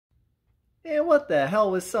And what the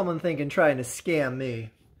hell was someone thinking trying to scam me?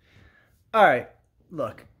 Alright,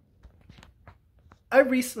 look. I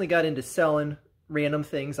recently got into selling random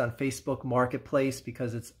things on Facebook Marketplace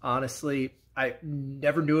because it's honestly, I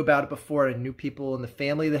never knew about it before. I knew people in the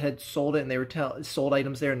family that had sold it and they were sold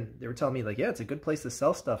items there, and they were telling me like, yeah, it's a good place to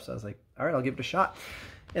sell stuff. So I was like, all right, I'll give it a shot.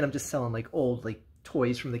 And I'm just selling like old like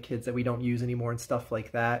toys from the kids that we don't use anymore and stuff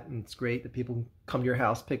like that. And it's great that people can come to your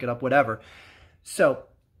house, pick it up, whatever. So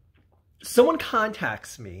someone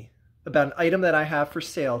contacts me about an item that I have for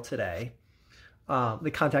sale today.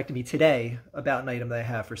 They contacted me today about an item that I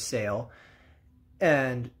have for sale.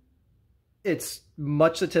 And it's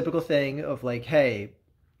much the typical thing of like, hey,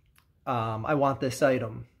 I want this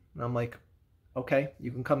item. And I'm like, okay,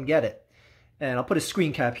 you can come get it. And I'll put a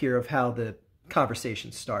screen cap here of how the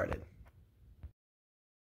conversation started.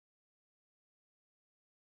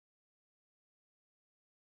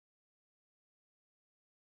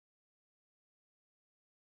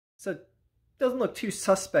 So it doesn't look too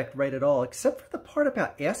suspect right at all, except for the part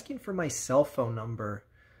about asking for my cell phone number.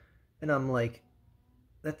 And I'm like,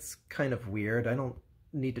 that's kind of weird. I don't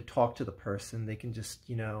need to talk to the person. They can just,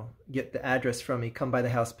 you know, get the address from me, come by the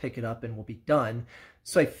house, pick it up, and we'll be done.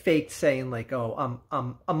 So I faked saying like, oh,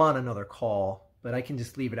 I'm on another call, but I can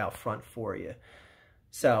just leave it out front for you.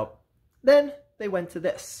 So then they went to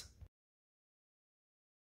this.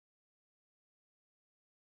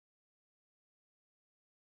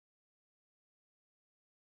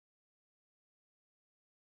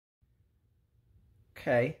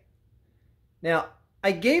 Okay. Now,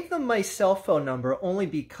 I gave them my cell phone number only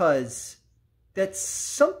because that's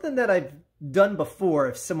something that I've done before.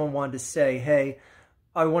 If someone wanted to say, hey,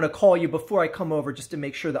 I want to call you before I come over just to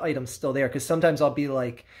make sure the item's still there. Because sometimes I'll be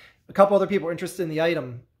like, a couple other people are interested in the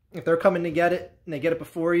item. If they're coming to get it and they get it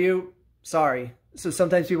before you, sorry. So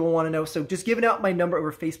sometimes people want to know. So just giving out my number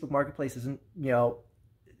over Facebook Marketplace isn't,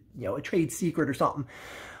 a trade secret or something.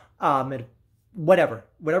 And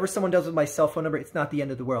whatever someone does with my cell phone number, it's not the end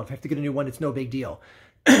of the world. If I have to get a new one, it's no big deal.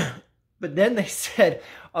 But then they said,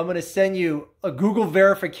 I'm going to send you a Google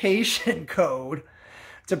verification code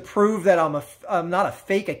to prove that I'm not a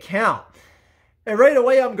fake account. And right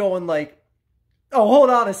away I'm going like, oh, hold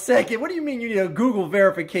on a second. What do you mean you need a Google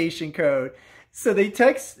verification code? So they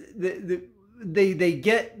text, they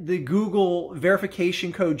get the Google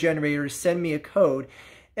verification code generator to send me a code.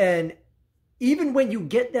 And even when you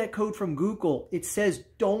get that code from Google, it says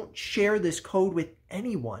don't share this code with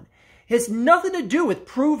anyone. It has nothing to do with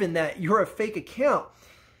proving that you're a fake account.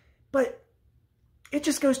 But it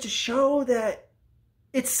just goes to show that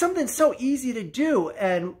it's something so easy to do.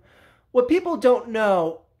 And what people don't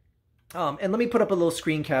know, and let me put up a little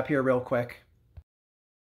screen cap here real quick.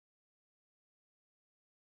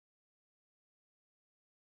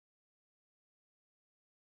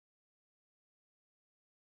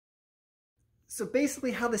 So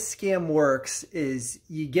basically how the scam works is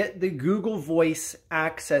you get the Google Voice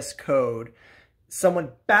access code.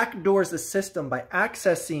 Someone backdoors the system by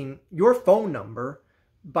accessing your phone number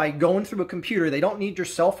by going through a computer. They don't need your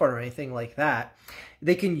cell phone or anything like that.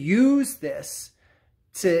 They can use this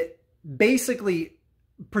to basically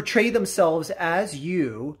portray themselves as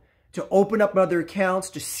you, to open up other accounts,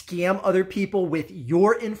 to scam other people with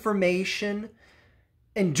your information,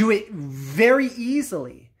 and do it very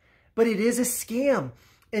easily. But it is a scam.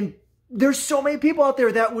 And there's so many people out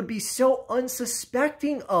there that would be so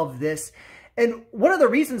unsuspecting of this. And one of the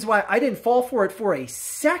reasons why I didn't fall for it for a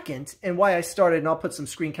second, and why I started, and I'll put some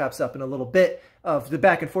screen caps up in a little bit, of the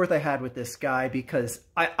back and forth I had with this guy, because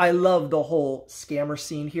I love the whole scammer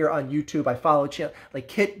scene here on YouTube. I follow channel like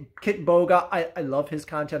Kit Boga. I love his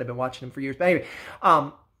content. I've been watching him for years. But anyway,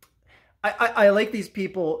 I like these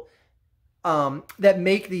people that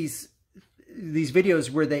make these videos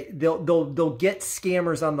where they'll get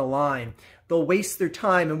scammers on the line. They'll waste their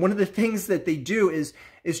time, and one of the things that they do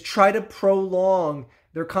is try to prolong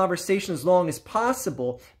their conversation as long as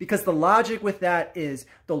possible, because the logic with that is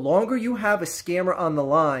the longer you have a scammer on the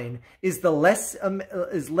line is the less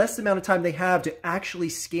amount of time they have to actually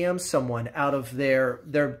scam someone out of their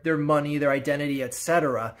money, their identity,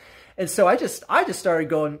 etc. And so I just started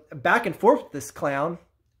going back and forth with this clown,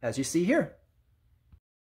 as you see here.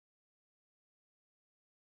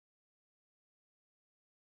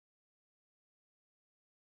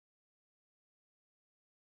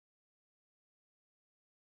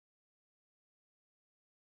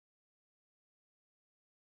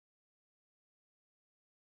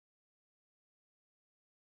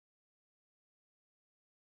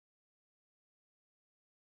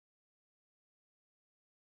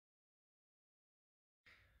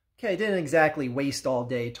 Okay, I didn't exactly waste all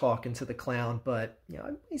day talking to the clown, but you know,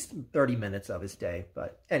 I wasted 30 minutes of his day.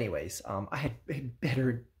 But anyways, I had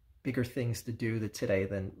bigger things to do today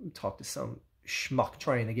than talk to some schmuck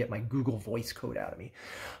trying to get my Google Voice code out of me.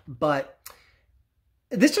 But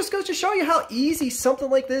this just goes to show you how easy something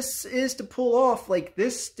like this is to pull off. Like,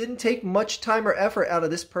 this didn't take much time or effort out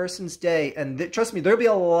of this person's day. And trust me, there'll be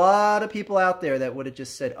a lot of people out there that would have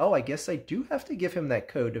just said, oh, I guess I do have to give him that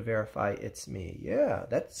code to verify it's me. Yeah,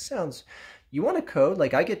 that sounds... You want a code?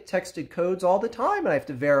 Like, I get texted codes all the time, and I have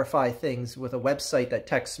to verify things with a website that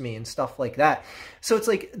texts me and stuff like that. So it's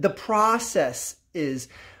like the process is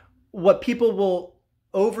what people will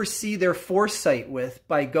oversee their foresight with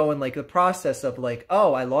by going like the process of like,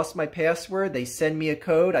 oh, I lost my password. They send me a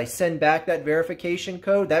code. I send back that verification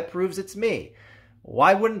code. That proves it's me.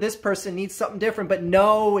 Why wouldn't this person need something different? But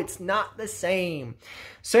no, it's not the same.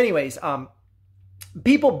 So anyways,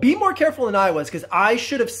 people, be more careful than I was, because I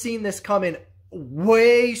should have seen this coming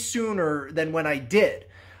way sooner than when I did.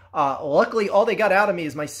 Luckily, all they got out of me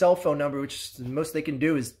is my cell phone number, which the most they can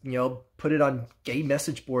do is, you know, put it on gay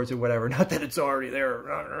message boards or whatever. Not that it's already there.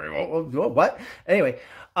 What? Anyway,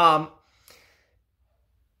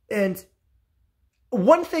 and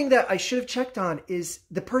one thing that I should have checked on is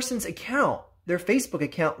the person's account. Their Facebook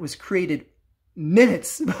account was created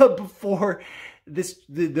minutes before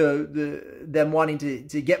them wanting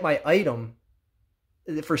to get my item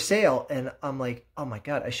for sale. And I'm like, oh my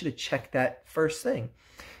God, I should have checked that first thing.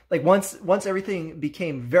 Like, once everything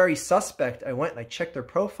became very suspect, I went and I checked their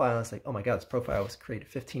profile. And I was like, oh my God, this profile was created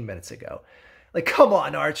 15 minutes ago. Like, come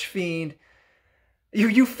on, Archfiend.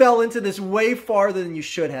 You fell into this way farther than you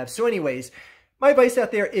should have. So anyways, my advice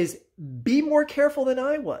out there is be more careful than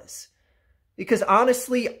I was. Because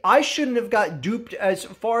honestly, I shouldn't have got duped as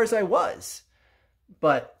far as I was.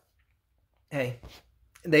 But hey,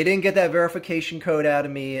 they didn't get that verification code out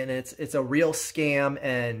of me, and it's a real scam.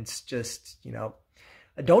 And just, you know,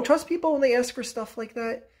 don't trust people when they ask for stuff like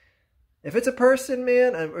that. If it's a person,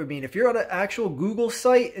 man, I mean, if you're on an actual Google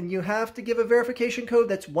site and you have to give a verification code,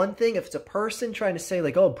 that's one thing. If it's a person trying to say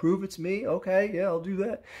like, oh, prove it's me, okay, yeah, I'll do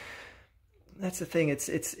that. That's the thing.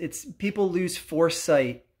 It's people lose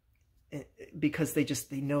foresight because they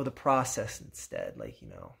know the process instead. Like, you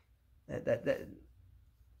know,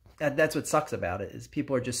 that's what sucks about it, is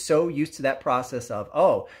people are just so used to that process of,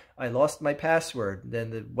 oh, I lost my password.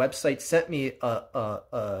 Then the website sent me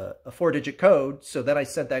a 4-digit code. So then I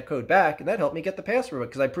sent that code back, and that helped me get the password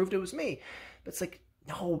because I proved it was me. But it's like,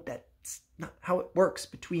 no, that's not how it works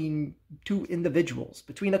between two individuals.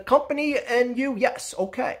 Between a company and you, yes,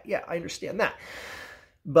 okay, yeah, I understand that.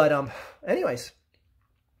 But anyways,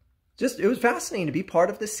 it was fascinating to be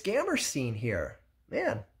part of the scammer scene here.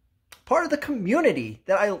 Man. Part of the community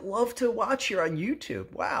that I love to watch here on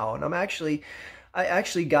YouTube. Wow. And I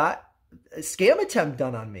actually got a scam attempt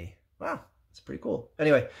done on me. Wow. It's pretty cool.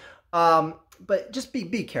 Anyway, but just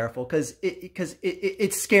be careful, because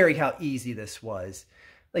it's scary how easy this was.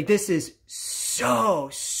 Like, this is so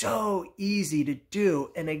easy to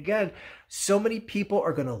do. And again, so many people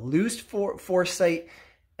are going to lose foresight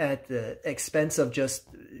at the expense of just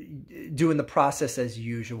doing the process as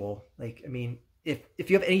usual. Like, I mean, if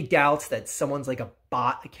you have any doubts that someone's like a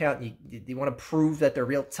bot account, and you want to prove that they're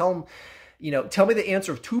real, tell them, you know, tell me the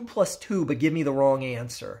answer of 2 + 2, but give me the wrong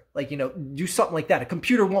answer. Like, you know, do something like that. A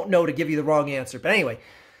computer won't know to give you the wrong answer. But anyway,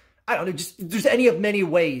 I don't know. Just, there's any of many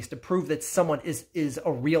ways to prove that someone is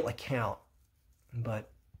a real account. But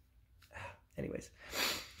anyways,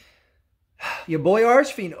 your boy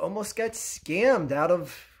Archfiend almost got scammed out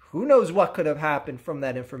of who knows what could have happened from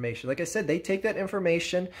that information. Like I said, they take that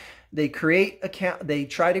information, they try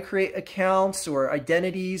to create accounts or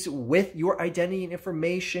identities with your identity and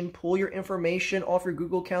information, pull your information off your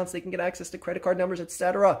Google accounts. They can get access to credit card numbers,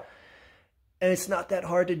 etc. And it's not that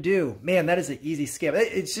hard to do. Man, that is an easy scam.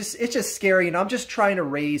 It's just scary. And I'm just trying to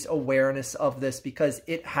raise awareness of this because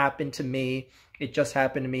it happened to me. It just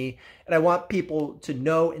happened to me. And I want people to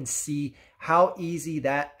know and see how easy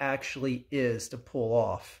that actually is to pull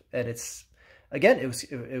off. And it's, again,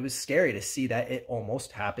 it was scary to see that it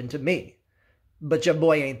almost happened to me. But your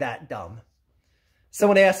boy ain't that dumb.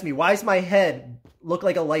 Someone asked me, why does my head look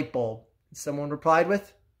like a light bulb? Someone replied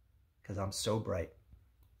with, because I'm so bright.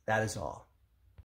 That is all.